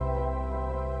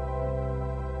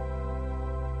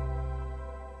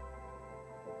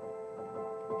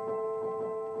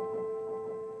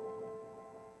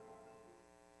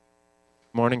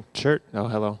morning, church. Oh,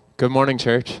 hello. Good morning,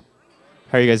 church.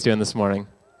 How are you guys doing this morning?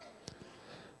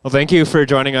 Well, thank you for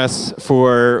joining us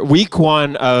for week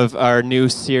one of our new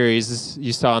series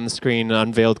you saw on the screen,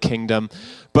 Unveiled Kingdom,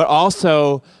 but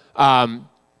also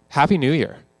Happy New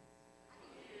Year.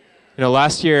 You know,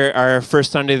 last year, our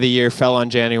first Sunday of the year fell on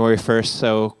January 1st,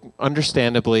 so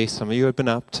understandably, some of you had been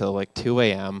up till like 2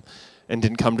 a.m. and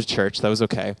didn't come to church. That was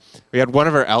okay. We had one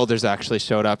of our elders actually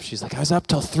showed up. She's like, I was up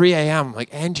till 3 a.m. I'm like,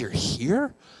 and you're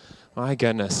here? My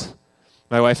goodness.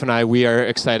 My wife and I, we are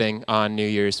exciting on New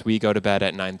Year's. We go to bed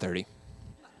at 9:30.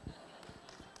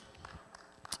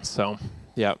 So,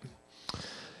 yeah.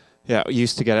 Yeah, we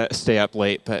used to stay up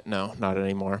late, but no, not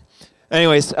anymore.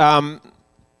 Anyways,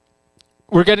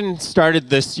 we're getting started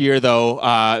this year, though,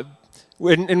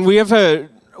 and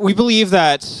we believe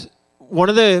that one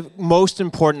of the most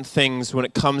important things when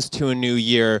it comes to a new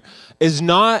year is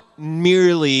not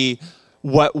merely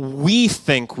what we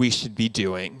think we should be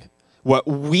doing, what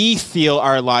we feel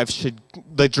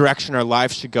the direction our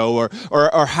lives should go,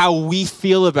 or how we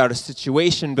feel about a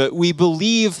situation, but we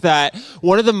believe that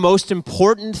one of the most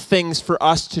important things for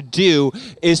us to do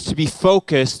is to be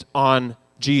focused on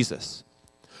Jesus.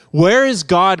 Where is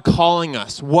God calling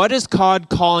us? What is God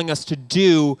calling us to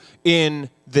do in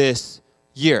this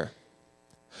year?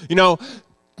 You know,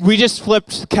 we just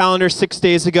flipped calendar 6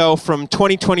 days ago from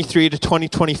 2023 to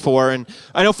 2024, and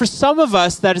I know for some of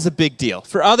us that is a big deal.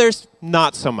 For others,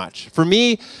 not so much. For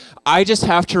me, I just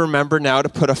have to remember now to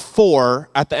put a 4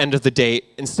 at the end of the date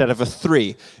instead of a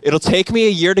 3. It'll take me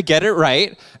a year to get it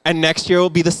right, and next year will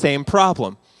be the same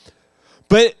problem.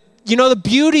 But you know, the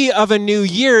beauty of a new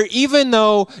year, even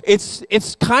though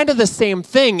it's kind of the same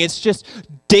thing, it's just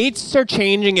dates are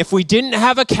changing. If we didn't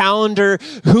have a calendar,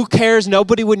 who cares?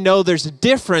 Nobody would know there's a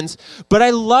difference. But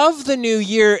I love the new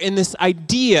year in this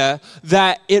idea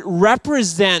that it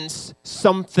represents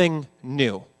something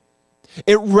new.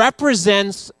 It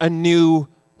represents a new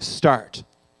start.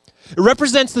 It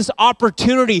represents this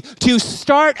opportunity to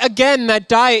start again that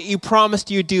diet you promised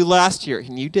you'd do last year,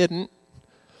 and you didn't.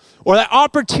 Or that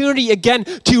opportunity again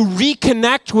to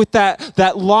reconnect with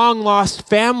that long-lost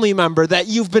family member that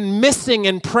you've been missing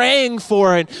and praying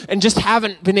for and just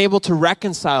haven't been able to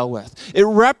reconcile with. It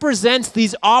represents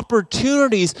these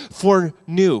opportunities for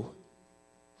new.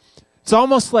 It's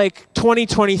almost like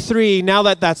 2023, now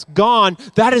that that's gone,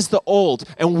 that is the old.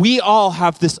 And we all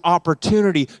have this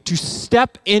opportunity to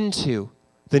step into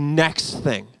the next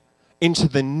thing, into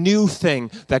the new thing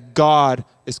that God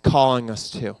is calling us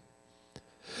to.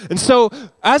 And so,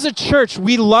 as a church,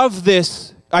 we love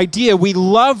this idea. We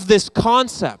love this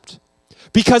concept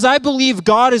because I believe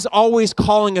God is always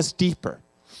calling us deeper.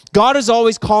 God is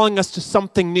always calling us to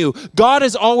something new. God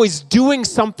is always doing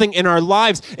something in our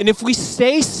lives. And if we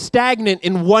stay stagnant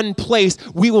in one place,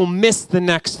 we will miss the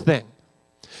next thing.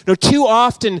 Now, too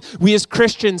often, we as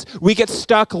Christians, we get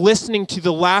stuck listening to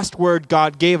the last word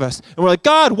God gave us. And we're like,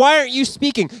 God, why aren't you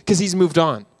speaking? Because he's moved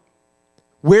on.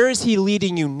 Where is he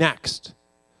leading you next?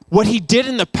 What he did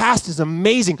in the past is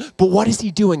amazing, but what is he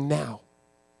doing now?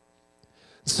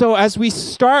 So as we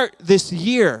start this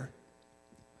year,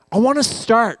 I want to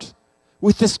start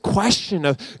with this question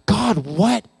of, God,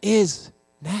 what is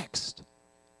next?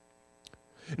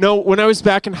 You know, when I was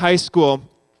back in high school,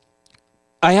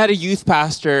 I had a youth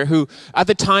pastor who, at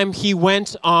the time, he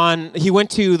went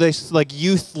to this like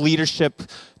youth leadership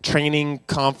training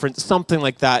conference, something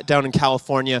like that, down in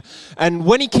California. And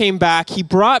when he came back, he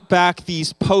brought back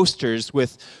these posters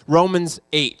with Romans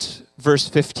 8, verse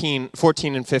 14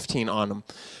 and 15 on them.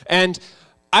 And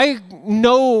I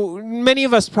know, many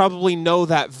of us probably know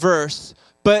that verse,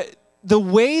 but the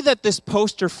way that this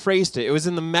poster phrased it was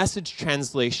in the Message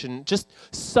translation, just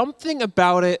something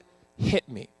about it hit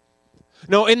me.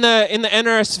 No, in the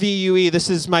NRSV UE, this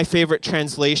is my favorite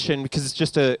translation because it's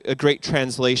just a great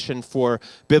translation for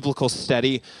biblical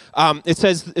study. It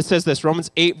says this,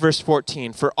 Romans 8, verse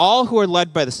 14, "For all who are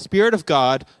led by the Spirit of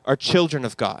God are children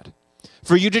of God.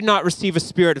 For you did not receive a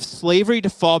spirit of slavery to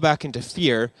fall back into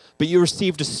fear, but you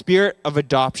received a spirit of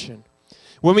adoption.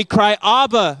 When we cry,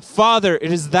 Abba, Father,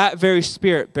 it is that very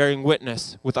Spirit bearing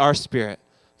witness with our spirit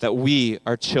that we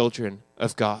are children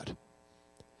of God."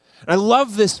 And I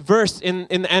love this verse in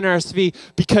the NRSV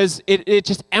because it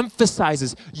just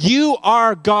emphasizes you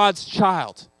are God's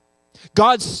child.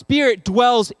 God's Spirit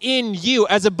dwells in you.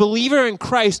 As a believer in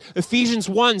Christ, Ephesians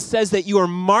 1 says that you are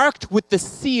marked with the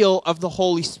seal of the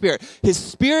Holy Spirit. His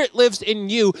Spirit lives in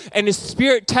you, and His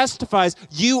Spirit testifies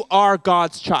you are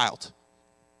God's child.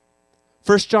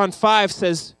 1 John 5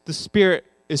 says the Spirit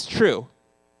is true.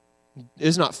 It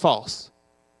is not false.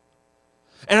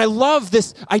 And I love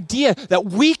this idea that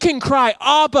we can cry,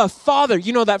 Abba, Father.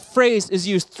 You know, that phrase is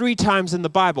used 3 times in the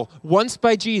Bible. Once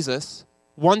by Jesus,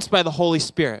 once by the Holy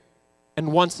Spirit,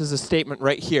 and once as a statement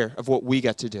right here of what we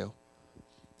get to do.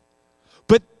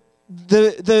 But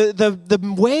the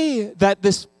way that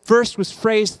this verse was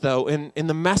phrased, though, in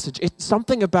the Message,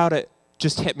 something about it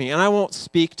just hit me. And I won't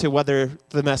speak to whether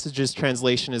the Message's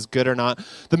translation is good or not.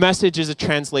 The Message is a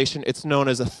translation. It's known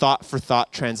as a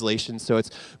thought-for-thought translation, so it's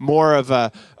more of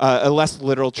a less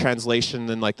literal translation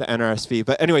than like the NRSV.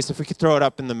 But anyways, if we could throw it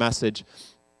up in the Message.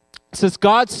 It says,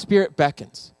 God's Spirit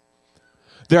beckons.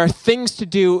 There are things to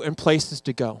do and places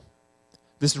to go.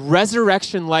 This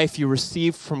resurrection life you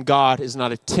received from God is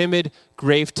not a timid,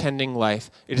 grave-tending life.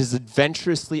 It is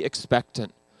adventurously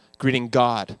expectant, greeting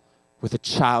God with a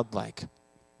childlike,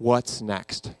 "What's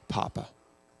next, Papa?"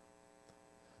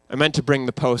 I meant to bring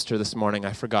the poster this morning.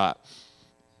 I forgot.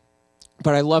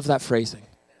 But I love that phrasing.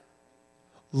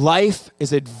 Life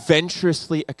is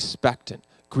adventurously expectant,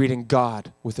 greeting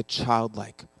God with a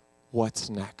childlike, "What's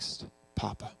next,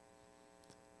 Papa?"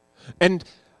 And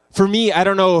for me, I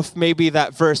don't know if maybe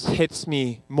that verse hits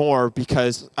me more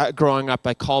because growing up,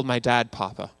 I called my dad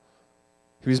Papa.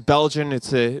 He was Belgian.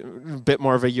 It's a bit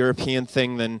more of a European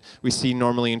thing than we see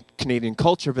normally in Canadian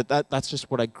culture, but that's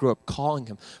just what I grew up calling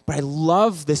him. But I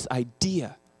love this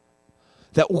idea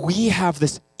that we have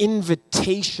this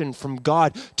invitation from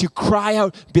God to cry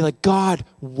out, be like, God,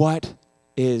 what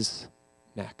is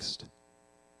next?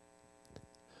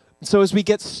 And so as we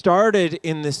get started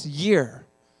in this year,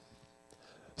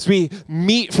 as we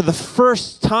meet for the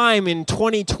first time in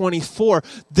 2024,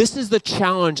 this is the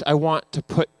challenge I want to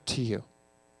put to you.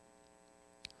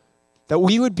 That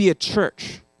we would be a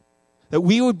church, that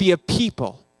we would be a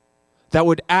people that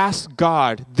would ask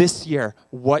God this year,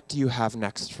 what do you have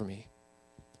next for me?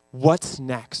 What's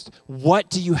next? What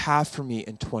do you have for me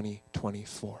in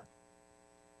 2024?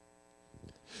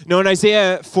 Now in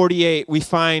Isaiah 48, we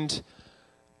find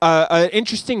an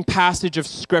interesting passage of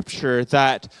scripture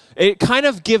that it kind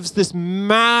of gives this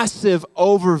massive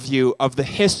overview of the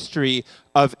history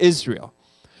of Israel.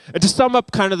 And to sum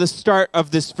up kind of the start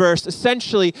of this verse,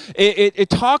 essentially, it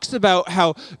talks about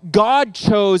how God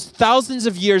chose, thousands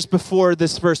of years before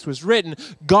this verse was written,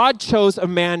 God chose a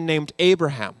man named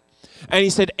Abraham. And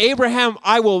he said, Abraham,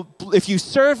 if you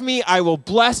serve me, I will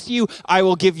bless you. I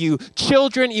will give you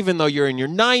children, even though you're in your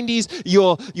 90s.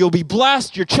 You'll be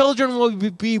blessed. Your children will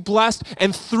be blessed.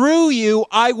 And through you,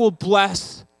 I will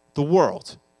bless the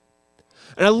world.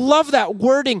 And I love that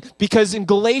wording because in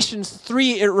Galatians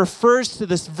 3, it refers to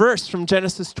this verse from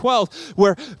Genesis 12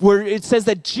 where it says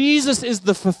that Jesus is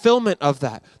the fulfillment of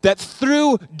that. That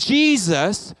through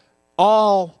Jesus,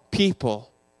 all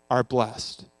people are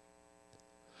blessed.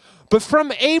 But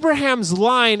from Abraham's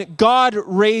line, God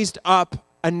raised up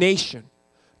a nation.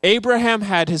 Abraham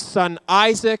had his son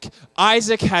Isaac.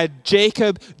 Isaac had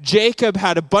Jacob. Jacob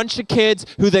had a bunch of kids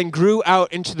who then grew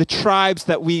out into the tribes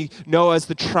that we know as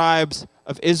the tribes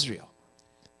of Israel.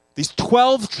 These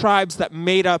 12 tribes that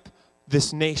made up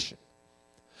this nation.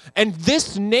 And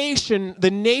this nation,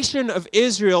 the nation of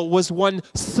Israel, was one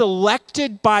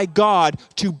selected by God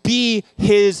to be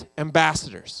his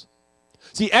ambassadors.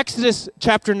 See, Exodus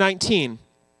chapter 19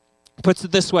 puts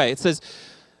it this way. It says,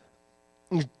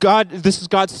 this is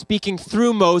God speaking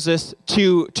through Moses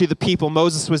to the people.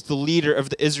 Moses was the leader of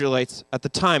the Israelites at the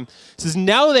time. It says,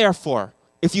 now therefore,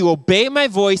 if you obey my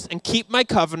voice and keep my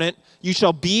covenant, you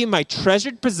shall be my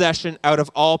treasured possession out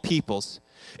of all peoples.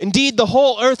 Indeed, the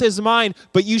whole earth is mine,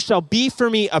 but you shall be for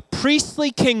me a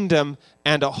priestly kingdom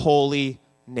and a holy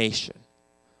nation.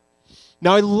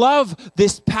 Now, I love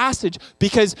this passage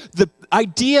because the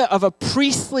idea of a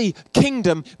priestly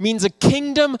kingdom means a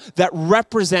kingdom that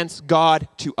represents God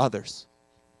to others.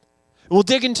 We'll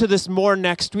dig into this more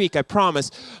next week, I promise.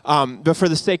 But for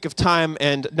the sake of time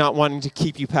and not wanting to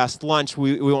keep you past lunch,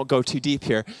 we won't go too deep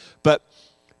here. But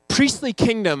priestly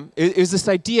kingdom is this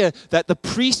idea that the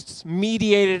priests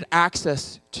mediated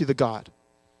access to the God.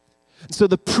 So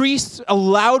the priests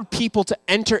allowed people to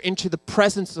enter into the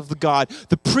presence of the God.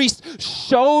 The priests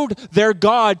showed their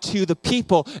God to the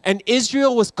people, and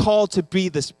Israel was called to be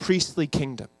this priestly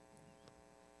kingdom.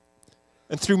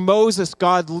 And through Moses,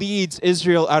 God leads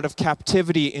Israel out of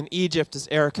captivity in Egypt, as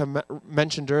Erica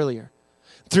mentioned earlier.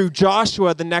 Through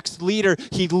Joshua, the next leader,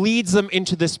 he leads them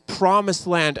into this promised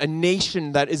land, a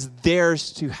nation that is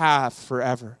theirs to have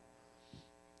forever.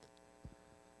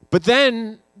 But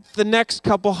then, the next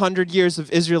couple hundred years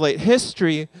of Israelite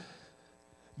history,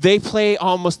 they play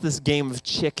almost this game of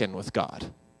chicken with God.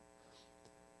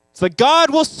 It's like,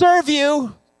 God will serve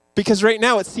you, because right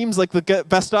now it seems like the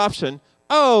best option.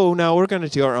 oh, no, we're going to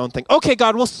do our own thing. Okay,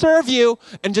 God, we'll serve you.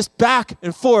 And just back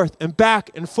and forth and back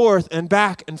and forth and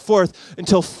back and forth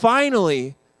until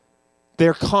finally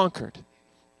they're conquered.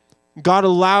 God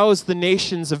allows the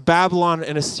nations of Babylon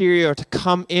and Assyria to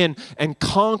come in and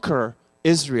conquer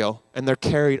Israel, and they're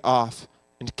carried off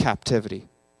into captivity.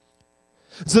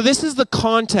 So this is the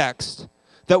context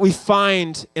that we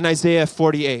find in Isaiah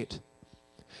 48.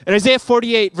 In Isaiah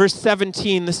 48, verse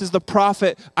 17, this is the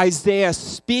prophet Isaiah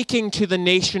speaking to the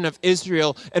nation of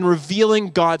Israel and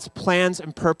revealing God's plans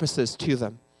and purposes to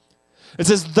them. It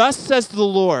says, "Thus says the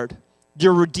Lord,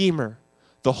 your Redeemer,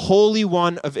 the Holy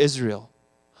One of Israel.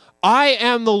 I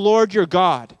am the Lord your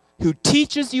God, who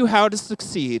teaches you how to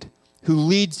succeed, who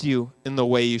leads you in the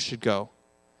way you should go.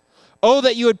 Oh,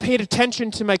 that you had paid attention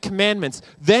to my commandments.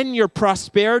 Then your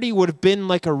prosperity would have been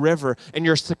like a river, and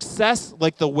your success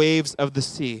like the waves of the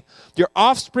sea. Your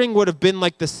offspring would have been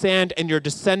like the sand, and your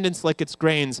descendants like its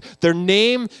grains. Their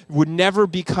name would never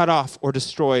be cut off or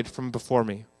destroyed from before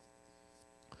me.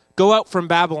 Go out from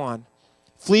Babylon.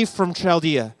 Flee from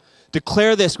Chaldea.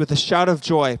 Declare this with a shout of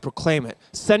joy. Proclaim it.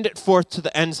 Send it forth to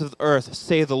the ends of the earth.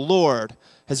 Say, the Lord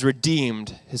has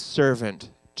redeemed his servant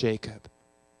Jacob."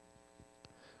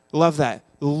 Love that.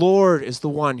 The Lord is the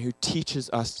one who teaches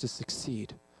us to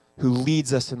succeed, who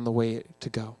leads us in the way to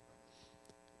go.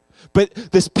 But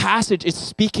this passage is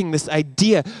speaking this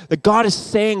idea that God is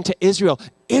saying to Israel,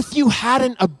 if you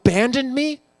hadn't abandoned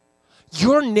me,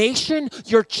 your nation,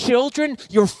 your children,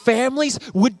 your families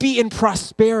would be in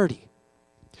prosperity.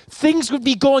 Things would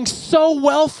be going so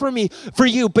well for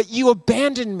you, but you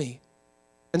abandoned me.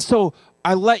 And so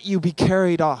I let you be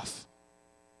carried off.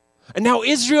 And now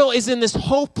Israel is in this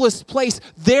hopeless place.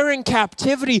 They're in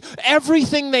captivity.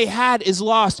 Everything they had is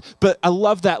lost. But I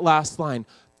love that last line.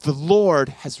 The Lord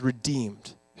has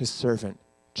redeemed his servant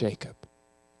Jacob.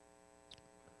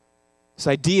 This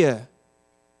idea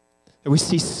that we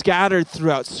see scattered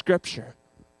throughout Scripture,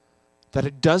 that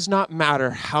it does not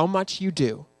matter how much you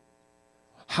do,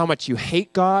 how much you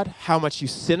hate God, how much you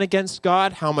sin against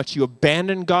God, how much you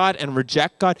abandon God and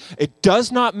reject God. It does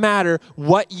not matter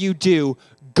what you do.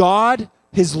 God,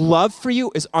 his love for you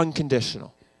is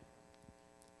unconditional.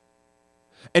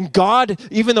 And God,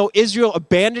 even though Israel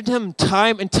abandoned him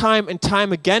time and time and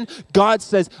time again, God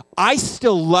says, I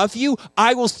still love you.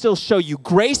 I will still show you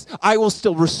grace. I will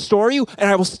still restore you, and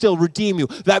I will still redeem you.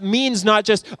 That means not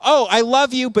just, oh, I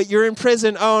love you, but you're in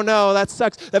prison. Oh no, that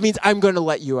sucks. That means I'm going to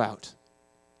let you out.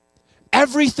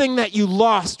 Everything that you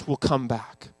lost will come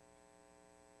back.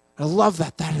 I love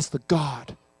that. That is the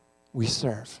God we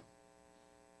serve.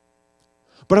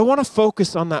 But I want to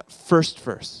focus on that first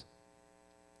verse.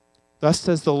 Thus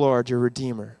says the Lord, your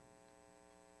Redeemer,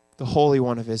 the Holy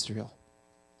One of Israel.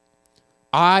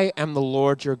 I am the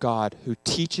Lord your God, who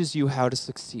teaches you how to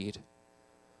succeed,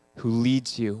 who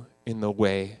leads you in the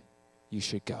way you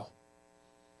should go.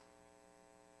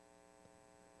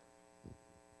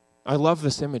 I love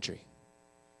this imagery.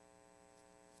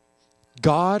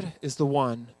 God is the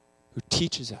one who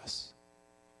teaches us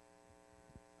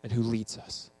and who leads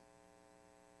us.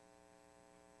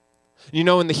 You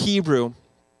know, in the Hebrew,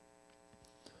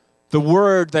 the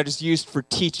word that is used for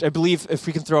teach, I believe, if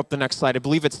we can throw up the next slide, I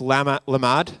believe it's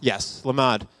lamad. Yes,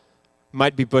 lamad.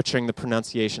 Might be butchering the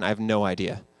pronunciation. I have no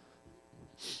idea.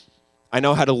 I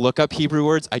know how to look up Hebrew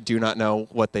words. I do not know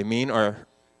what they mean or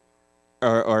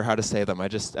how to say them. I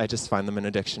just find them in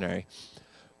a dictionary.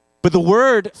 But the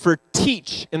word for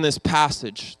teach in this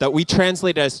passage that we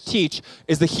translate as teach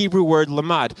is the Hebrew word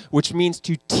lamad, which means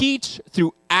to teach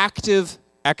through active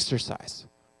exercise.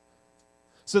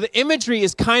 So the imagery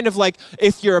is kind of like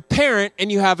if you're a parent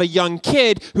and you have a young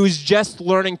kid who's just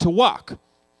learning to walk.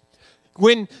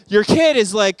 When your kid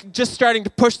is like just starting to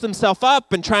push themselves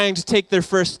up and trying to take their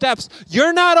first steps,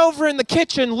 you're not over in the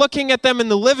kitchen looking at them in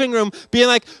the living room being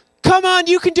like, come on,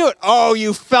 you can do it. Oh,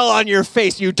 you fell on your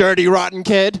face, you dirty, rotten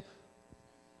kid.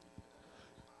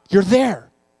 You're there.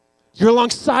 You're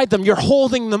alongside them. You're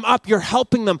holding them up. You're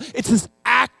helping them. It's this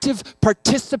active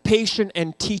participation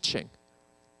and teaching.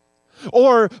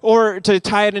 Or to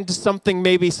tie it into something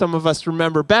maybe some of us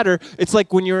remember better, it's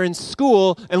like when you're in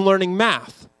school and learning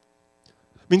math.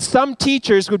 I mean, some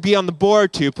teachers would be on the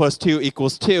board, 2 + 2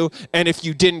 = 2, and if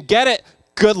you didn't get it,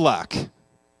 good luck.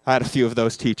 I had a few of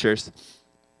those teachers.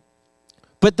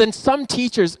 But then some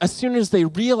teachers, as soon as they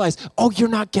realize, oh, you're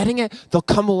not getting it, they'll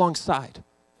come alongside.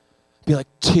 Be like,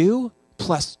 2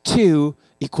 + 2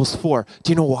 = 4.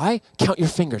 Do you know why? Count your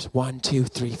fingers. 1, 2,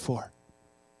 3, 4.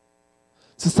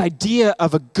 It's this idea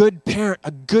of a good parent,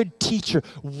 a good teacher,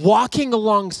 walking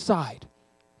alongside,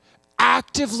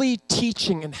 actively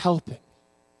teaching and helping.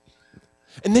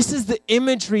 And this is the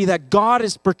imagery that God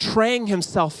is portraying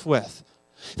himself with.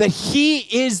 That he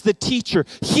is the teacher.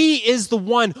 He is the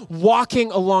one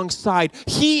walking alongside.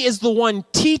 He is the one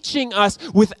teaching us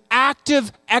with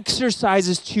active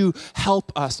exercises to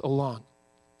help us along.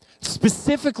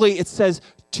 Specifically, it says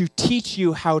to teach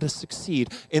you how to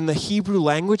succeed. In the Hebrew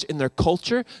language, in their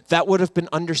culture, that would have been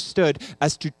understood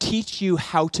as to teach you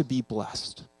how to be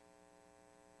blessed.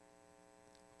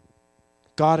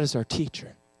 God is our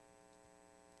teacher.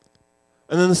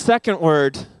 And then the second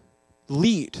word,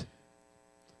 lead.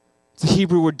 It's the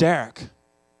Hebrew word derek,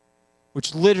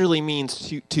 which literally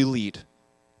means to lead,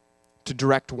 to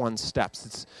direct one's steps.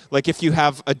 It's like if you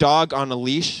have a dog on a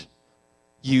leash,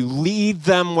 you lead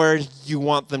them where you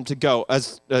want them to go,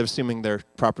 assuming they're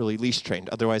properly leash trained.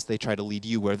 Otherwise, they try to lead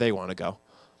you where they want to go.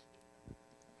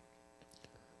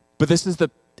 But this is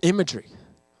the imagery.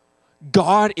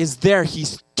 God is there.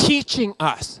 He's teaching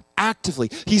us actively.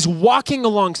 He's walking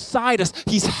alongside us.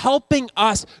 He's helping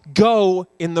us go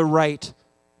in the right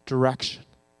direction.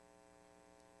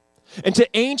 And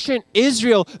to ancient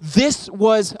Israel, this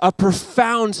was a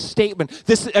profound statement.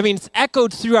 It's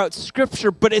echoed throughout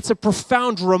Scripture, but it's a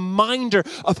profound reminder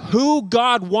of who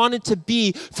God wanted to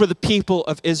be for the people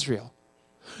of Israel.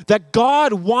 That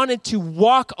God wanted to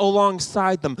walk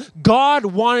alongside them. God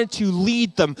wanted to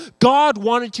lead them. God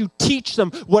wanted to teach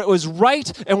them what was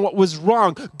right and what was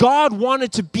wrong. God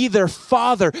wanted to be their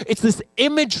father. It's this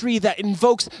imagery that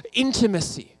invokes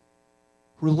intimacy,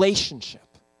 relationship.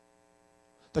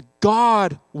 That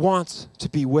God wants to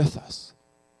be with us.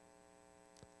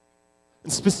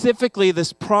 And specifically,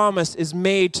 this promise is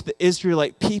made to the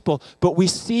Israelite people, but we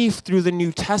see through the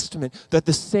New Testament that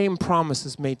the same promise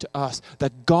is made to us,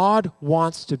 that God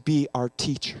wants to be our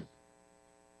teacher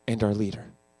and our leader.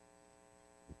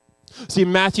 See,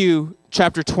 in Matthew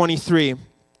chapter 23,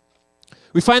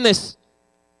 we find this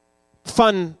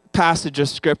fun passage of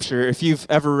Scripture. If you've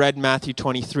ever read Matthew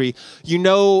 23, you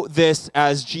know this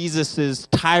as Jesus'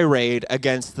 tirade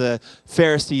against the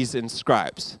Pharisees and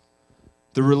scribes,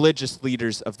 the religious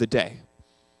leaders of the day.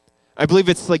 I believe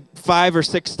it's like 5 or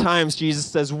 6 times Jesus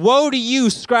says, "Woe to you,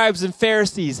 scribes and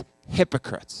Pharisees,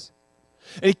 hypocrites."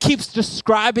 And he keeps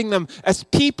describing them as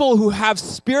people who have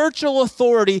spiritual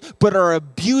authority but are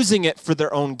abusing it for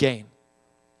their own gain.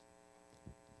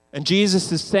 And Jesus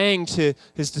is saying to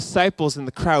his disciples in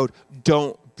the crowd,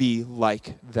 don't be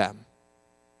like them.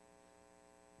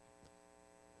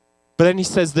 But then he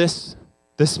says this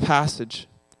passage,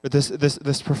 or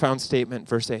this profound statement,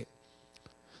 verse 8. It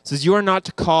says, "You are not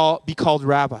to be called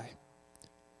rabbi,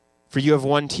 for you have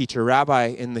one teacher." Rabbi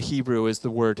in the Hebrew is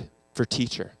the word for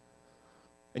teacher.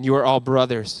 "And you are all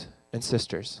brothers and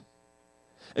sisters.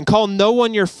 And call no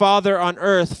one your father on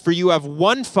earth, for you have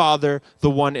one Father, the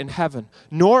one in heaven.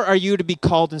 Nor are you to be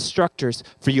called instructors,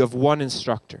 for you have one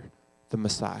instructor, the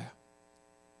Messiah."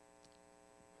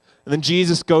 And then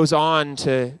Jesus goes on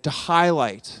to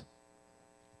highlight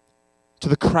to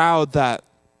the crowd that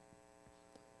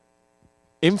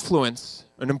influence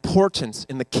and importance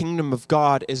in the kingdom of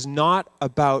God is not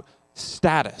about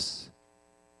status,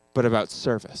 but about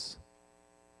service.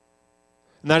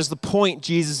 And that is the point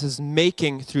Jesus is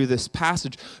making through this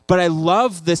passage. But I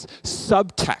love this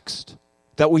subtext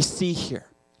that we see here.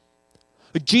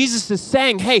 Jesus is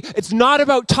saying, hey, it's not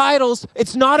about titles.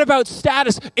 It's not about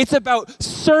status. It's about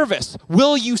service.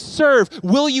 Will you serve?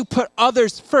 Will you put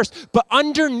others first? But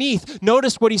underneath,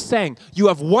 notice what he's saying. You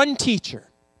have one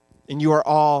teacher, and you are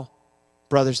all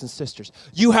brothers and sisters.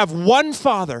 You have one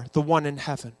Father, the one in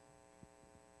heaven.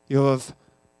 You have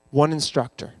one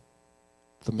instructor,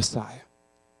 the Messiah.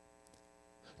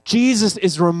 Jesus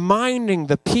is reminding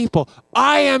the people,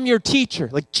 I am your teacher.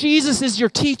 Like Jesus is your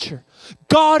teacher.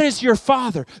 God is your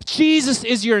father. Jesus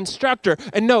is your instructor.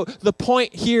 And no, the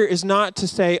point here is not to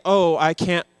say, oh, I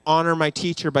can't honor my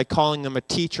teacher by calling them a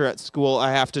teacher at school.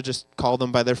 I have to just call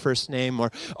them by their first name.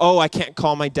 Or, oh, I can't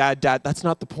call my dad dad. That's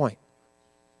not the point.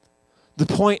 The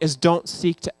point is don't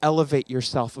seek to elevate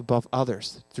yourself above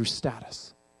others through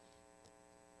status.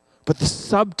 But the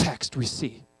subtext we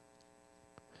see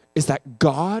is that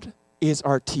God is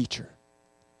our teacher.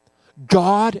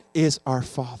 God is our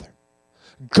Father.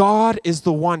 God is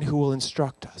the one who will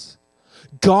instruct us.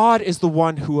 God is the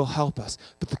one who will help us.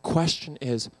 But the question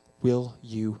is, will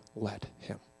you let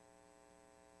him?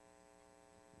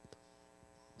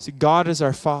 See, God is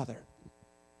our Father.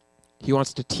 He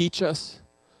wants to teach us.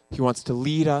 He wants to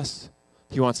lead us.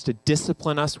 He wants to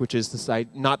discipline us, which is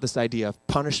not this idea of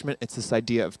punishment. It's this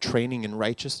idea of training in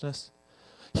righteousness.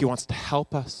 He wants to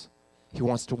help us. He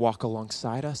wants to walk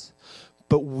alongside us.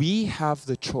 But we have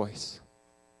the choice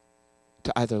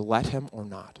to either let him or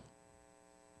not.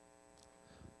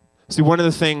 See, one of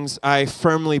the things I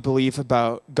firmly believe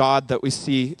about God that we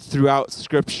see throughout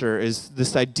Scripture is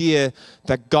this idea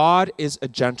that God is a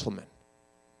gentleman.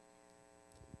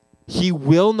 He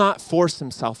will not force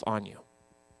himself on you.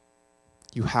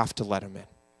 You have to let him in.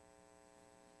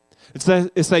 It's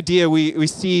this idea we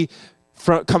see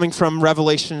coming from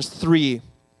Revelation 3,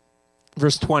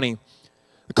 verse 20.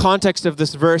 The context of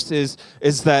this verse is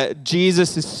that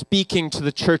Jesus is speaking to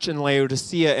the church in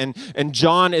Laodicea, and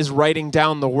John is writing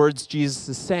down the words Jesus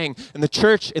is saying. And the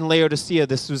church in Laodicea,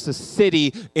 this was a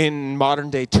city in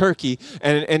modern-day Turkey,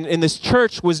 and this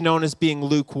church was known as being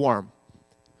lukewarm.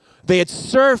 They had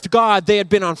served God. They had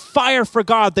been on fire for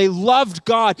God. They loved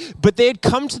God, but they had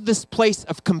come to this place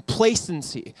of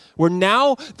complacency where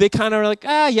now they kind of are like,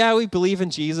 yeah, we believe in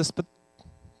Jesus, but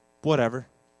whatever.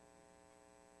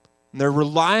 And they're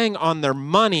relying on their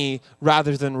money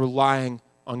rather than relying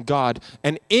on God.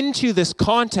 And into this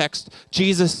context,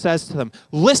 Jesus says to them,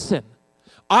 listen,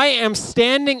 I am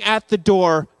standing at the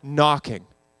door knocking.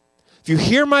 If you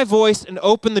hear my voice and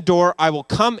open the door, I will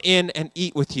come in and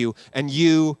eat with you, and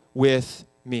you with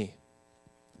me.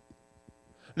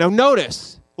 Now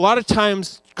notice, a lot of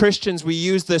times Christians, we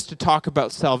use this to talk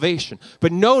about salvation.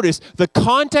 But notice, the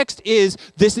context is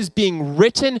this is being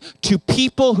written to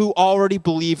people who already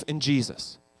believe in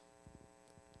Jesus.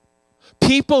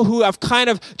 People who have kind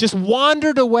of just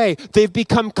wandered away. They've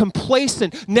become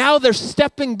complacent. Now they're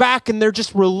stepping back and they're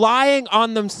just relying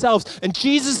on themselves. And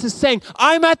Jesus is saying,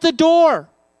 I'm at the door.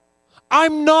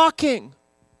 I'm knocking.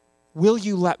 Will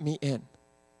you let me in?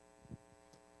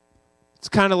 It's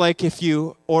kind of like if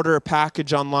you order a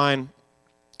package online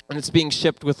and it's being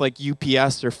shipped with like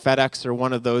UPS or FedEx or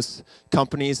one of those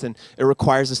companies and it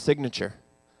requires a signature.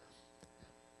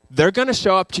 They're going to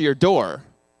show up to your door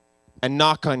and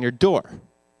knock on your door.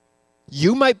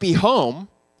 You might be home,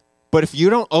 but if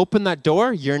you don't open that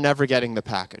door, you're never getting the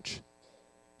package.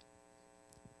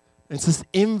 It's this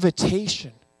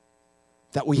invitation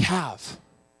that we have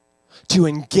to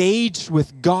engage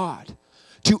with God,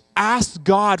 to ask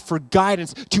God for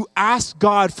guidance, to ask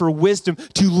God for wisdom,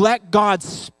 to let God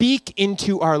speak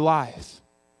into our life.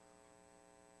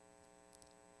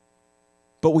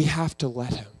 But we have to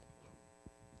let him.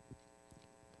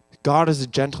 God is a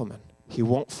gentleman. He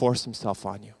won't force himself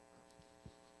on you.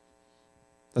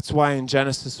 That's why in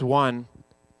Genesis 1,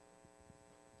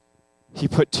 he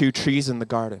put 2 trees in the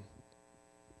garden.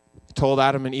 He told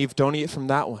Adam and Eve, don't eat from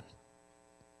that one.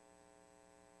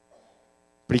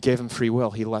 But he gave them free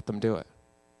will. He let them do it.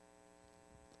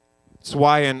 That's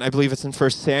why, and I believe it's in 1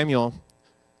 Samuel,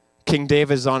 King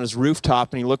David is on his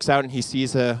rooftop and he looks out and he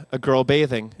sees a girl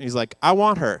bathing. And he's like, I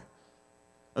want her.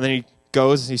 And then he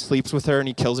goes and he sleeps with her and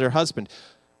he kills her husband.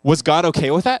 Was God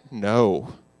okay with that?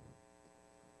 No.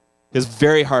 He has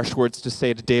very harsh words to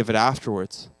say to David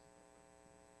afterwards.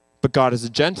 But God is a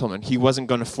gentleman. He wasn't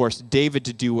going to force David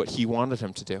to do what he wanted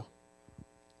him to do.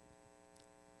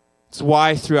 It's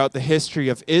why throughout the history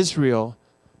of Israel,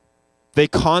 they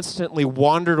constantly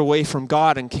wandered away from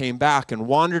God and came back and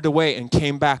wandered away and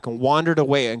came back and wandered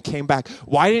away and came back.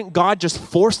 Why didn't God just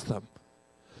force them?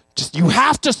 Just, you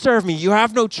have to serve me. You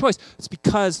have no choice. It's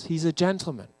because he's a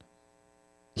gentleman.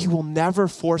 He will never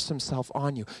force himself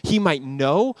on you. He might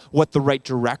know what the right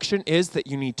direction is that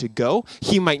you need to go.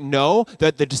 He might know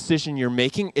that the decision you're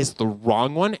making is the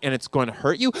wrong one and it's going to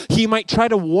hurt you. He might try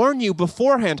to warn you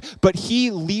beforehand, but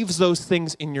he leaves those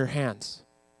things in your hands.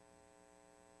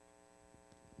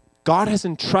 God has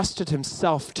entrusted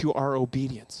himself to our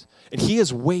obedience, and he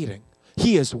is waiting.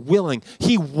 He is willing.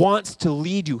 He wants to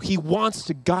lead you. He wants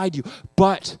to guide you,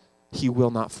 but he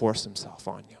will not force himself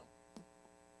on you.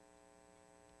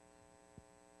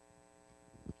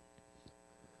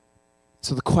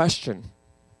 So the question,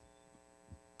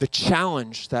 the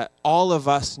challenge that all of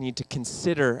us need to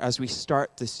consider as we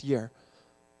start this year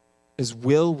is,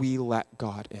 will we let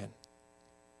God in?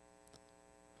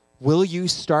 Will you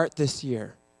start this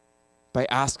year by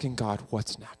asking God,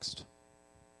 what's next?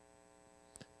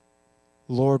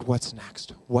 Lord, what's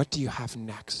next? What do you have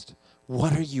next?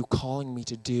 What are you calling me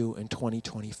to do in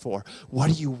 2024? What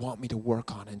do you want me to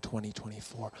work on in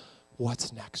 2024?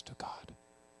 What's next, God?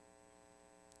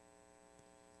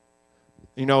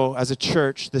 You know, as a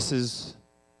church, this is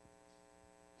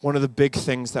one of the big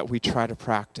things that we try to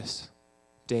practice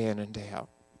day in and day out.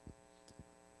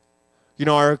 You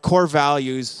know, our core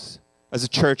values as a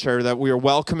church are that we are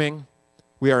welcoming,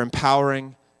 we are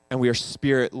empowering, and we are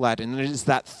spirit-led. And it is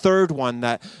that third one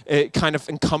that it kind of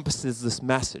encompasses this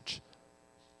message.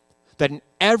 That in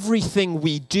everything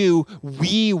we do,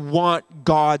 we want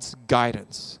God's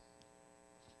guidance.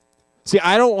 See,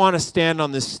 I don't want to stand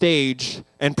on this stage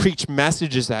and preach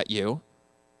messages at you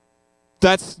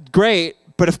that's great,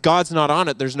 but if God's not on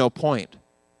it, there's no point.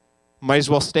 Might as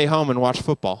well stay home and watch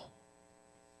football.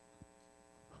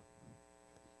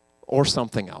 Or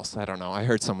something else. I don't know. I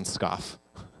heard someone scoff.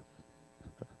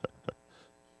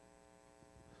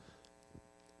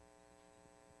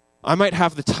 I might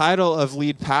have the title of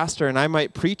lead pastor and I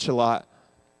might preach a lot,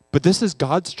 but this is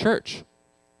God's church.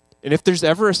 And if there's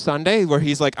ever a Sunday where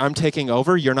he's like, I'm taking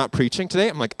over, you're not preaching today,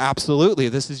 I'm like, absolutely,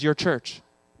 this is your church.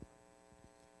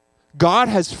 God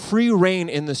has free reign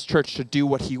in this church to do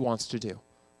what he wants to do,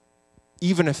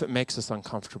 even if it makes us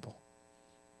uncomfortable.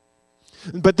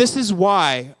 But this is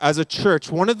why, as a church,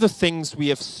 one of the things we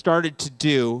have started to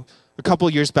do a couple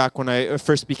of years back when I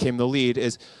first became the lead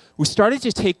is we started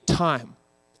to take time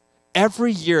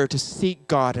every year to seek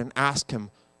God and ask him,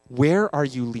 where are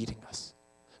you leading us?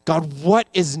 God, what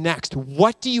is next?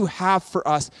 What do you have for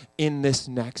us in this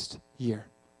next year?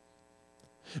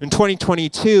 In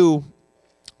 2022,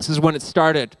 this is when it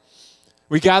started.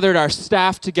 We gathered our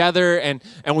staff together and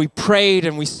we prayed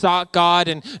and we sought God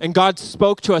and God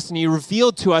spoke to us and he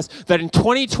revealed to us that in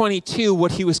 2022,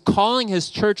 what he was calling his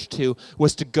church to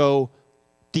was to go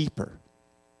deeper.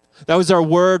 That was our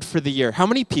word for the year. How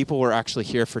many people were actually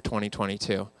here for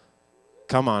 2022?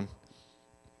 Come on.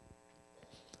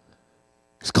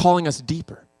 He's calling us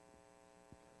deeper.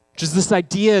 Which is this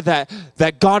idea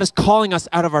that God is calling us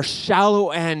out of our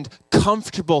shallow and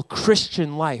comfortable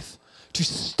Christian life to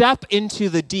step into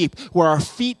the deep where our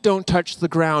feet don't touch the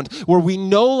ground, where we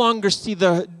no longer see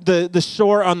the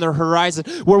shore on the horizon,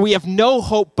 where we have no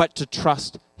hope but to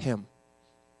trust him.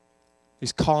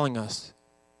 He's calling us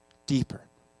deeper.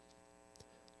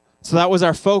 So that was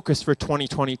our focus for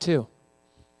 2022.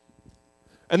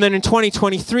 And then in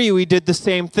 2023, we did the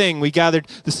same thing. We gathered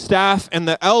the staff and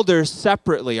the elders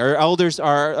separately. Our elders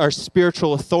are our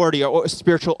spiritual authority, our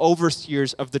spiritual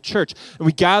overseers of the church. And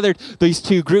we gathered these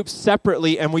two groups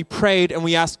separately, and we prayed, and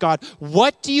we asked God,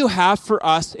 what do you have for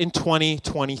us in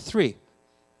 2023?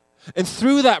 And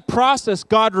through that process,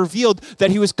 God revealed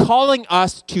that he was calling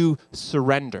us to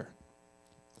surrender.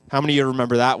 How many of you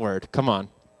remember that word? Come on.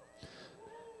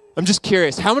 I'm just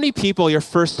curious, how many people your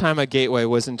first time at Gateway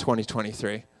was in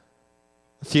 2023?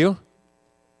 A few?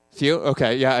 Few?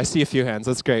 Okay, yeah, I see a few hands.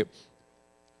 That's great.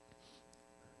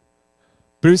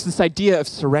 But it was this idea of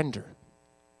surrender.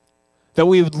 That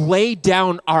we would lay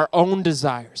down our own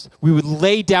desires. We would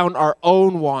lay down our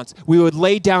own wants. We would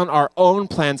lay down our own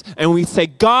plans. And we'd say,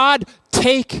 God,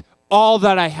 take all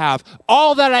that I have.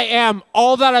 All that I am,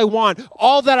 all that I want,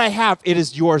 all that I have, it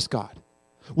is yours, God.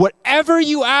 Whatever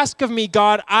you ask of me,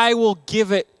 God, I will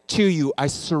give it to you. I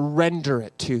surrender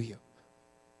it to you.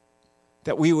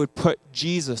 That we would put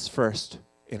Jesus first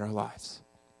in our lives.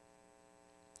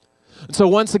 And so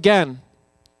once again,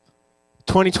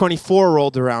 2024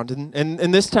 rolled around,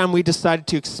 and this time we decided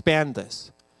to expand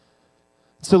this.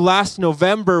 So last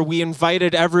November, we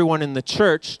invited everyone in the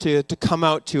church to come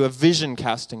out to a vision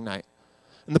casting night.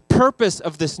 And the purpose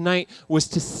of this night was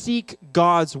to seek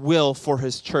God's will for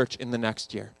his church in the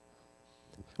next year.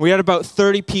 We had about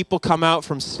 30 people come out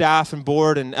from staff and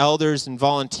board and elders and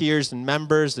volunteers and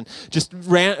members and just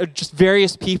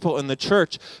various people in the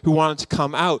church who wanted to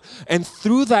come out. And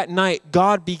through that night,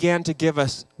 God began to give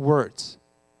us words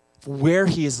for where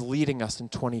he is leading us in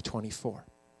 2024.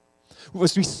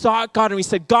 As we sought God and we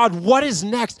said, God, what is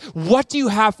next? What do you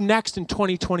have next in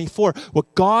 2024?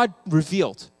 What God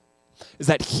revealed is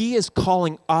that he is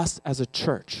calling us as a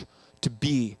church to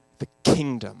be the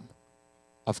kingdom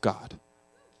of God.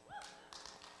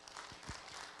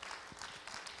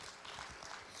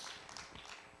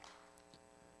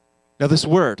 Now this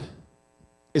word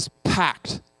is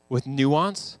packed with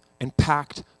nuance and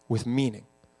packed with meaning.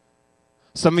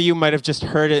 Some of you might have just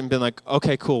heard it and been like,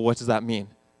 okay, cool, what does that mean?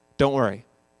 Don't worry.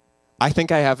 I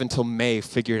think I have until May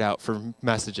figured out for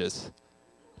messages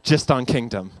just on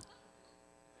kingdom.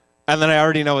 And then I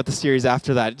already know what the series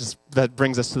after that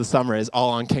brings us to the summer is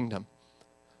all on kingdom.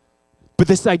 But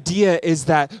this idea is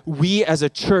that we as a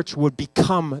church would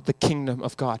become the kingdom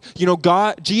of God. You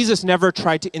know, Jesus never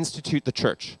tried to institute the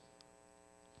church.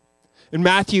 In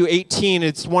Matthew 18,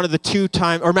 it's one of the two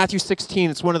times, or Matthew 16,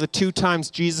 it's one of the two times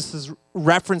Jesus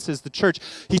references the church.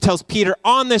 He tells Peter,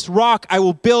 on this rock I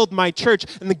will build my church,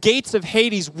 and the gates of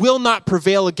Hades will not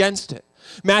prevail against it.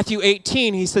 Matthew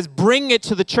 18, he says, bring it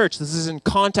to the church. This is in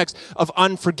context of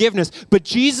unforgiveness. But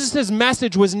Jesus'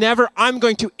 message was never, I'm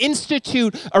going to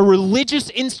institute a religious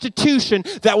institution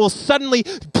that will suddenly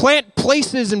plant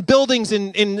places and buildings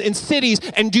in cities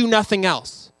and do nothing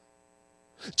else.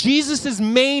 Jesus'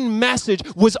 main message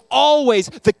was always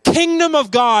the kingdom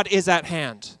of God is at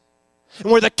hand.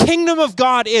 And where the kingdom of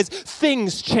God is,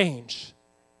 things change.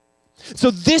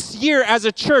 So this year as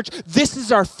a church, this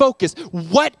is our focus.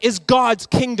 What is God's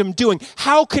kingdom doing?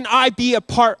 How can I be a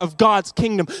part of God's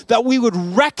kingdom? That we would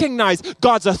recognize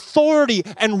God's authority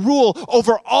and rule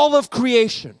over all of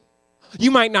creation.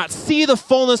 You might not see the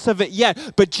fullness of it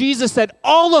yet, but Jesus said,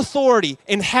 all authority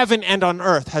in heaven and on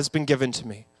earth has been given to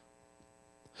me.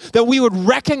 That we would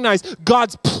recognize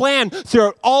God's plan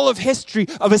throughout all of history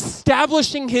of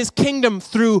establishing his kingdom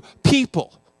through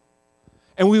people.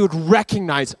 And we would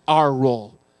recognize our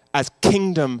role as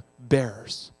kingdom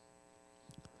bearers.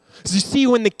 So you see,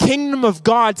 when the kingdom of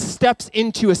God steps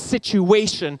into a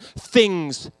situation,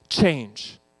 things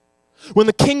change. When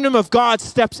the kingdom of God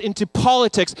steps into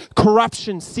politics,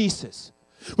 corruption ceases.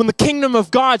 When the kingdom of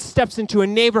God steps into a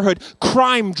neighborhood,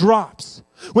 crime drops.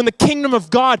 When the kingdom of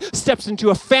God steps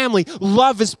into a family,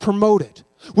 love is promoted.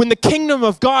 When the kingdom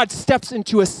of God steps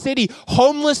into a city,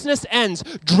 homelessness ends,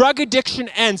 drug addiction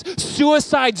ends,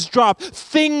 suicides drop,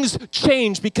 things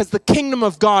change because the kingdom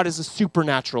of God is a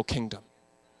supernatural kingdom.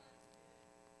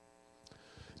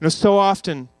 You know, so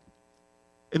often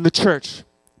in the church,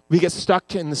 we get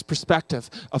stuck in this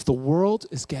perspective of the world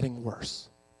is getting worse.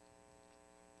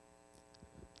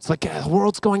 It's like the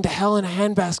world's going to hell in a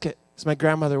handbasket, as my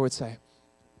grandmother would say.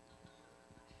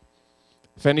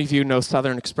 If any of you know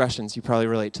Southern expressions, you probably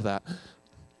relate to that.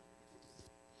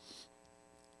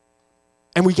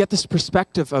 And we get this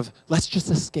perspective of, let's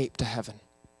just escape to heaven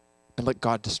and let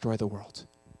God destroy the world.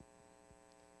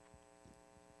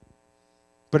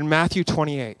 But in Matthew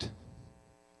 28,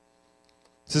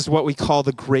 this is what we call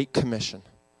the Great Commission.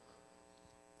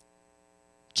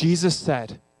 Jesus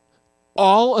said,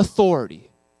 all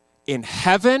authority in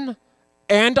heaven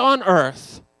and on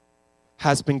earth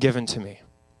has been given to me.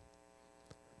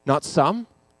 Not some,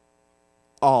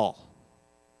 all.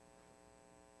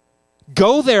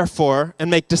 Go therefore and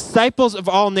make disciples of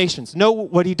all nations. Know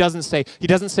what he doesn't say. He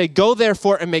doesn't say, go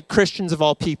therefore and make Christians of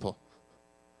all people.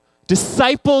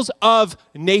 Disciples of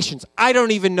nations. I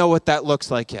don't even know what that looks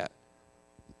like yet.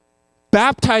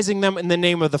 Baptizing them in the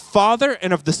name of the Father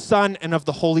and of the Son and of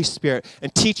the Holy Spirit,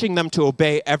 and teaching them to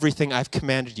obey everything I've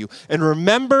commanded you. And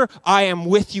remember, I am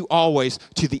with you always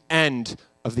to the end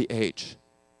of the age.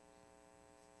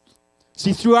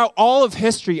 See, throughout all of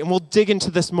history, and we'll dig into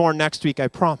this more next week, I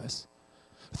promise.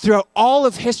 Throughout all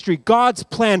of history, God's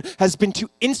plan has been to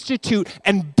institute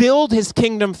and build his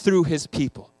kingdom through his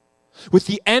people. With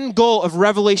the end goal of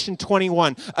Revelation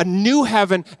 21, a new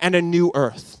heaven and a new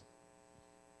earth,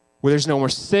 where there's no more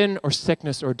sin or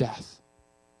sickness or death.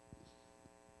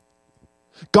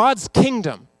 God's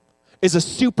kingdom is a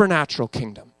supernatural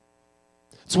kingdom.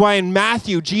 That's why in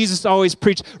Matthew, Jesus always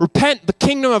preached, repent, the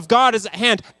kingdom of God is at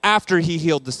hand, after he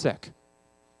healed the sick.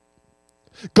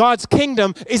 God's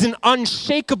kingdom is an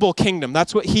unshakable kingdom.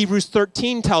 That's what Hebrews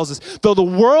 13 tells us. Though the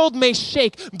world may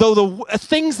shake, though the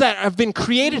things that have been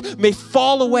created may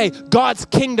fall away, God's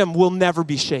kingdom will never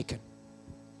be shaken.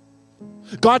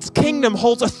 God's kingdom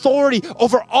holds authority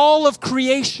over all of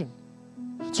creation.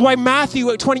 That's why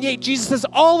Matthew 28, Jesus says,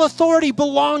 all authority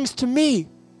belongs to me.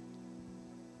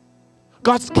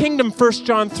 God's kingdom, 1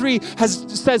 John 3,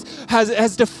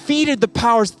 has defeated the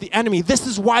powers of the enemy. This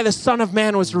is why the Son of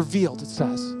Man was revealed, it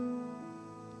says.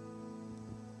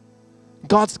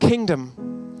 God's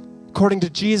kingdom, according to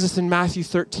Jesus in Matthew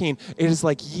 13, it is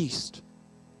like yeast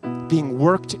being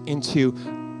worked into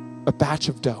a batch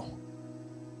of dough.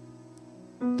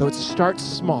 Though it starts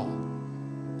small,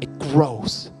 it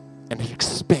grows and it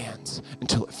expands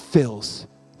until it fills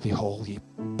the whole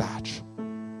batch.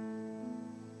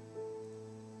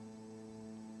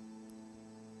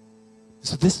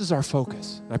 So this is our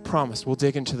focus. I promise we'll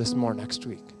dig into this more next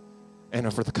week and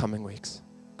over the coming weeks,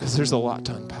 because there's a lot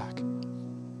to unpack.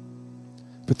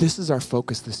 But this is our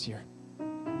focus this year.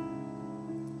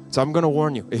 So I'm going to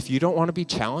warn you, if you don't want to be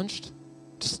challenged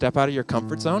to step out of your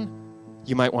comfort zone,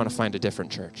 you might want to find a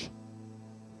different church.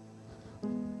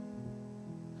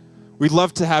 We'd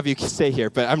love to have you stay here,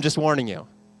 but I'm just warning you.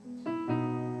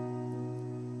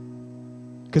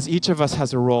 Because each of us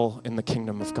has a role in the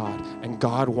kingdom of God, and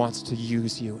God wants to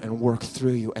use you and work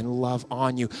through you and love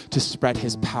on you to spread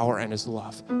his power and his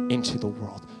love into the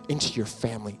world, into your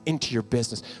family, into your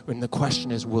business. And the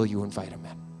question is, will you invite him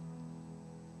in?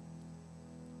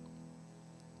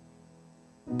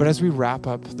 But as we wrap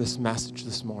up this message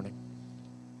this morning,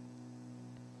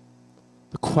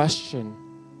 the question,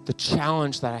 the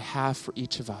challenge that I have for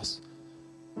each of us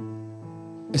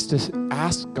is to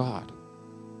ask God,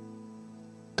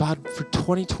 for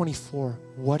 2024,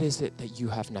 what is it that you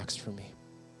have next for me?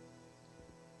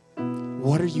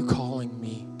 What are you calling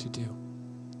me to do?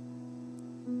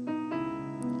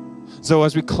 So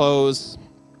as we close,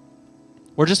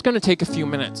 we're just going to take a few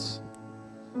minutes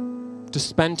to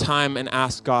spend time and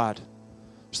ask God.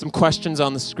 There's some questions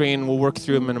on the screen. We'll work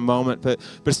through them in a moment. But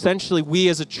essentially, we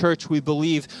as a church, we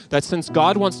believe that since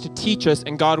God wants to teach us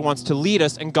and God wants to lead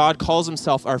us and God calls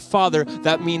himself our Father,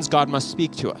 that means God must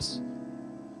speak to us.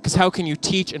 Because how can you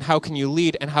teach and how can you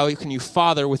lead and how can you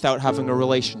father without having a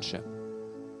relationship?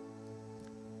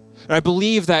 And I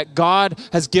believe that God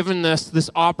has given us this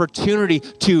opportunity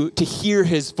to hear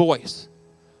his voice.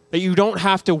 That you don't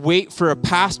have to wait for a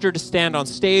pastor to stand on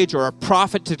stage or a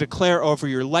prophet to declare over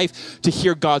your life to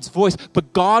hear God's voice,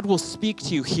 but God will speak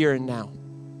to you here and now.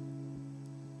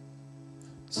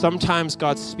 Sometimes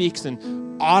God speaks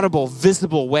in audible,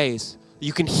 visible ways.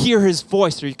 You can hear his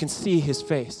voice or you can see his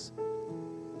face.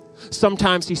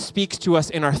 Sometimes he speaks to us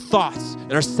in our thoughts,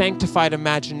 in our sanctified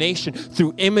imagination,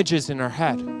 through images in our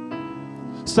head.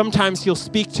 Sometimes he'll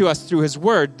speak to us through his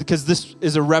word because this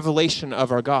is a revelation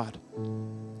of our God.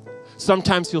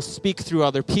 Sometimes he'll speak through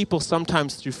other people,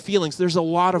 sometimes through feelings. There's a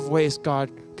lot of ways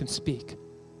God can speak.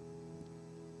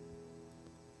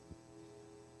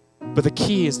 But the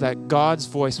key is that God's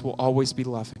voice will always be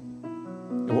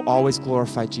loving. It will always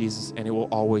glorify Jesus, and it will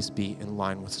always be in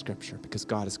line with Scripture because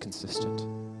God is consistent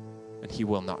and he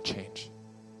will not change.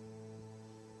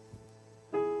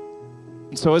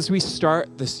 And so as we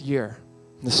start this year,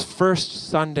 this first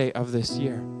Sunday of this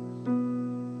year,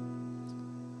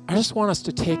 I just want us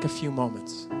to take a few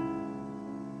moments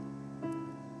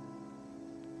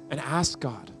and ask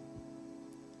God,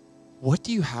 what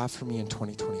do you have for me in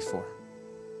 2024?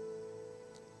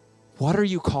 What are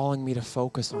you calling me to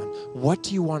focus on? What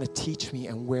do you want to teach me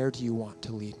and where do you want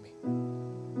to lead me?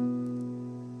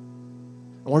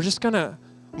 And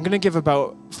I'm gonna give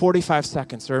about 45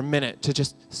 seconds or a minute to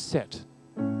just sit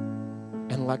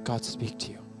and let God speak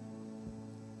to you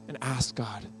and ask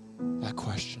God that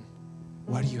question.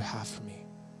 What do you have for me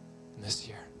in this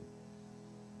year?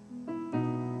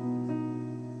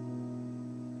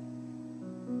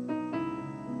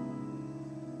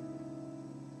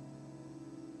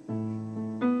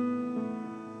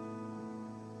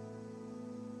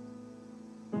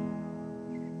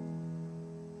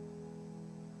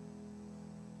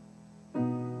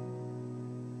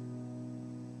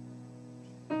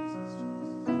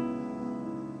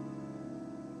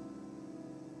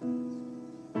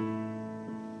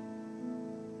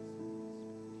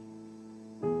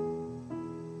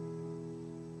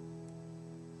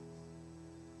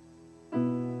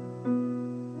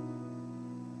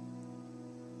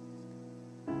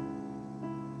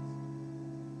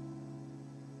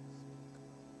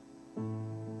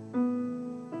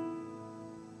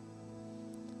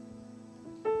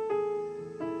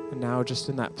 Now, just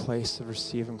in that place of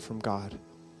receiving from God,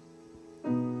 I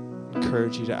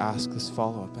encourage you to ask this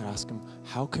follow-up and ask him,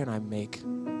 how can I make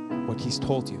what he's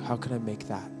told you, how can I make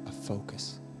that a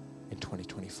focus in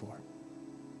 2024?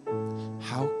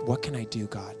 What can I do,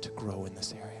 God, to grow in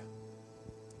this area?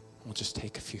 We'll just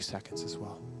take a few seconds as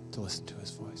well to listen to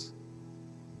his voice.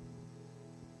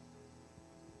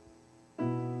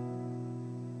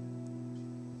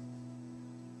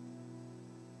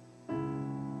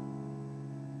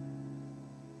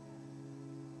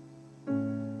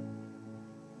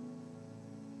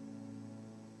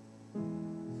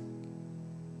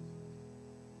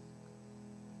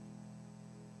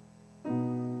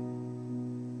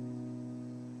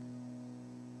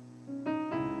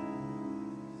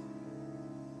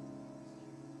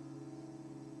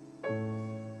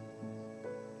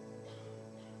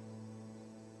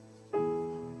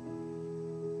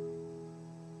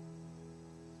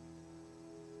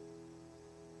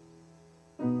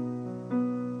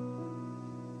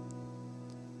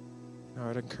 I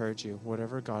would encourage you,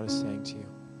 whatever God is saying to you,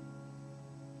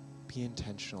 be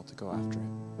intentional to go after it.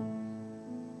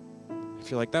 If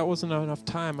you're like, that wasn't enough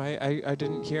time, I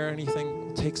didn't hear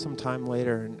anything, take some time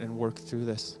later and work through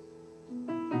this.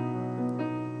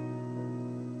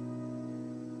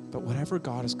 But whatever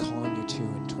God is calling you to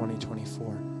in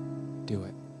 2024, do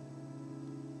it.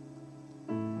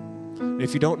 And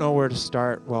if you don't know where to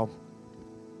start, well,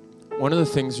 one of the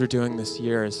things we're doing this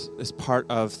year is part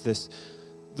of this.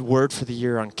 The word for the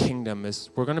year on kingdom is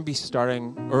we're going to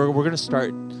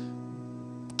start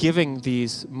giving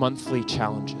these monthly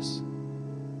challenges.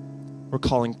 We're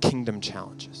calling kingdom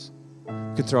challenges.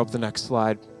 You can throw up the next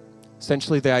slide.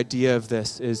 Essentially, the idea of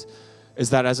this is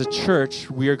that as a church,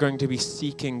 we are going to be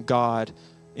seeking God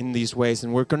in these ways,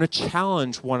 and we're going to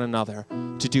challenge one another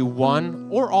to do one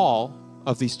or all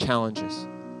of these challenges.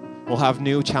 We'll have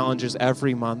new challenges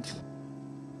every month,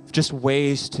 just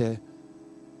ways to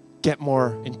get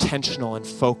more intentional and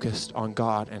focused on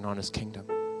God and on his kingdom.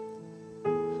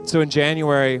 So in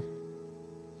January,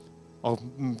 I'll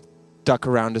duck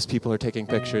around as people are taking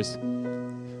pictures.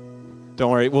 Don't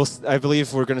worry. I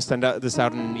believe we're going to send this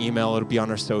out in an email. It'll be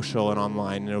on our social and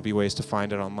online, and there'll be ways to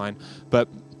find it online. But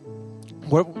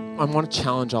what I want to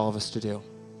challenge all of us to do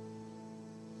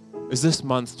is this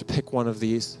month to pick one of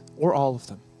these or all of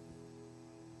them.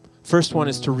 First one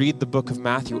is to read the book of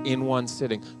Matthew in one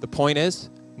sitting. The point is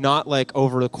not like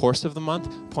over the course of the month.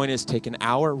 Point is take an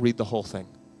hour, read the whole thing.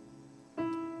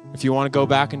 If you want to go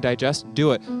back and digest,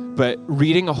 do it. But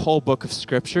reading a whole book of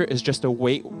Scripture is just a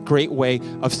great way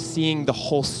of seeing the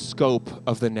whole scope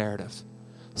of the narrative,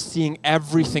 seeing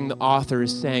everything the author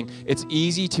is saying. It's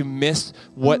easy to miss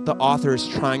what the author is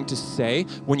trying to say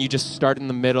when you just start in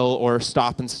the middle or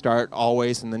stop and start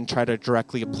always and then try to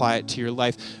directly apply it to your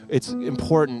life. It's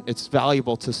important, it's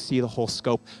valuable to see the whole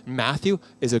scope. Matthew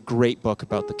is a great book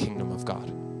about the kingdom of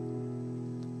God.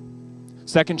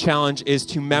 Second challenge is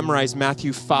to memorize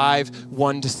Matthew 5,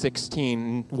 1 to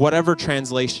 16, whatever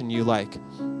translation you like.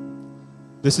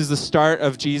 This is the start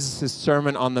of Jesus'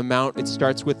 Sermon on the Mount. It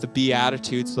starts with the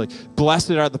Beatitudes, like,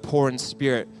 blessed are the poor in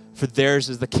spirit, for theirs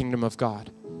is the kingdom of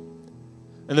God.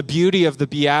 And the beauty of the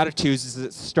Beatitudes is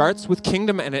it starts with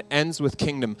kingdom and it ends with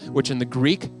kingdom, which in the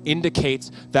Greek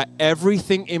indicates that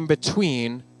everything in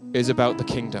between is about the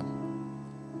kingdom.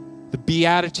 The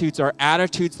Beatitudes are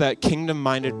attitudes that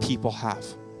kingdom-minded people have.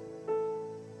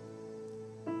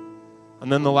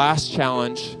 And then the last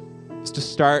challenge is to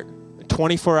start a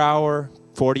 24-hour,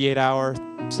 48-hour,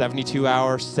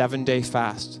 72-hour, 7-day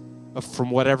fast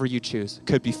from whatever you choose. It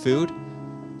could be food,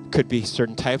 could be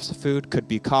certain types of food, could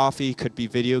be coffee, could be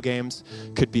video games,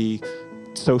 could be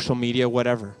social media,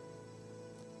 whatever.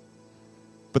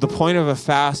 But the point of a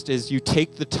fast is you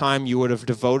take the time you would have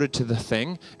devoted to the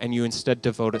thing and you instead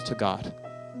devote it to God.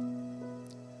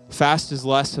 Fast is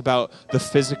less about the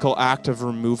physical act of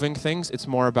removing things. It's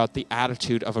more about the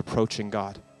attitude of approaching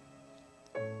God.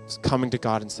 It's coming to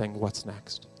God and saying, what's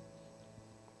next?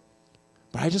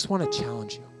 But I just want to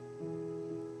challenge you.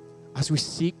 As we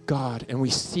seek God and we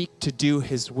seek to do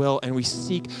His will and we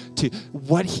seek to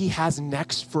what He has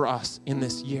next for us in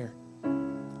this year,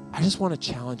 I just want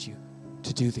to challenge you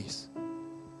to do these,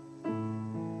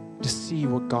 to see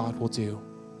what God will do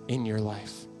in your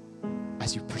life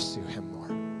as you pursue Him more.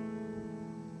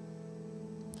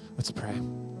 Let's pray.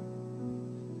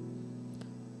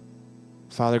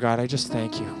 Father God, I just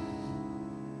thank you.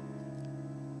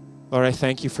 Lord, I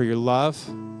thank you for your love.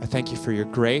 I thank you for your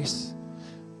grace.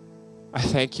 I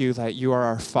thank you that you are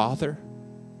our Father.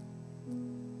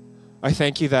 I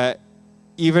thank you that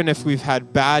even if we've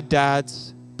had bad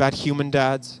dads, bad human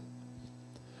dads,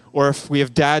 or if we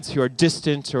have dads who are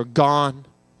distant or gone,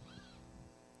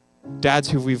 dads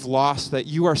who we've lost, that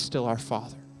you are still our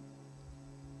Father.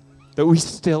 That we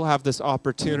still have this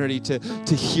opportunity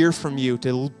to hear from you,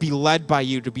 to be led by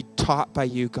you, to be taught by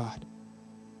you, God.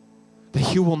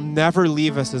 That you will never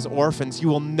leave us as orphans. You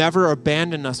will never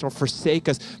abandon us or forsake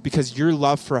us because your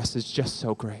love for us is just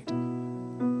so great.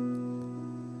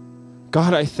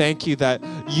 God, I thank you that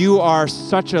you are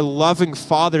such a loving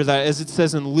Father that, as it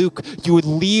says in Luke, you would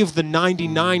leave the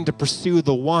 99 to pursue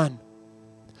the one.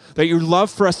 That your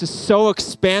love for us is so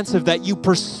expansive that you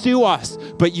pursue us,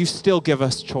 but you still give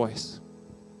us choice.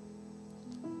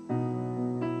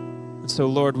 And so,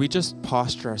 Lord, we just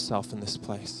posture ourselves in this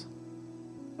place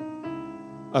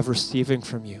of receiving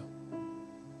from you,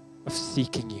 of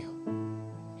seeking you,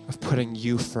 of putting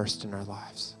you first in our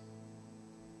lives.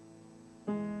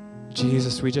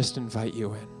 Jesus, we just invite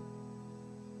you in.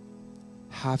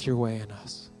 Have your way in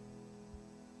us.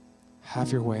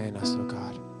 Have your way in us, oh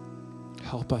God.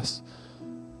 Help us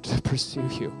to pursue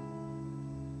you,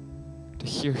 to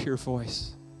hear your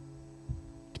voice,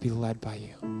 to be led by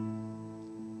you.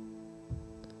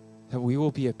 That we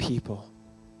will be a people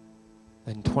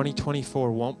that in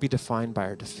 2024 won't be defined by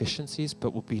our deficiencies,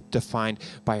 but will be defined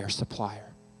by our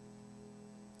supplier.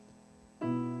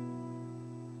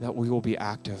 That we will be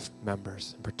active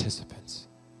members and participants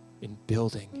in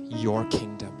building your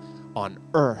kingdom on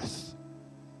earth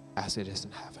as it is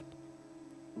in heaven.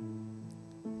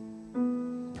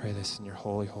 Pray this in your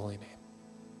holy, holy name.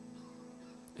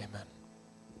 Amen.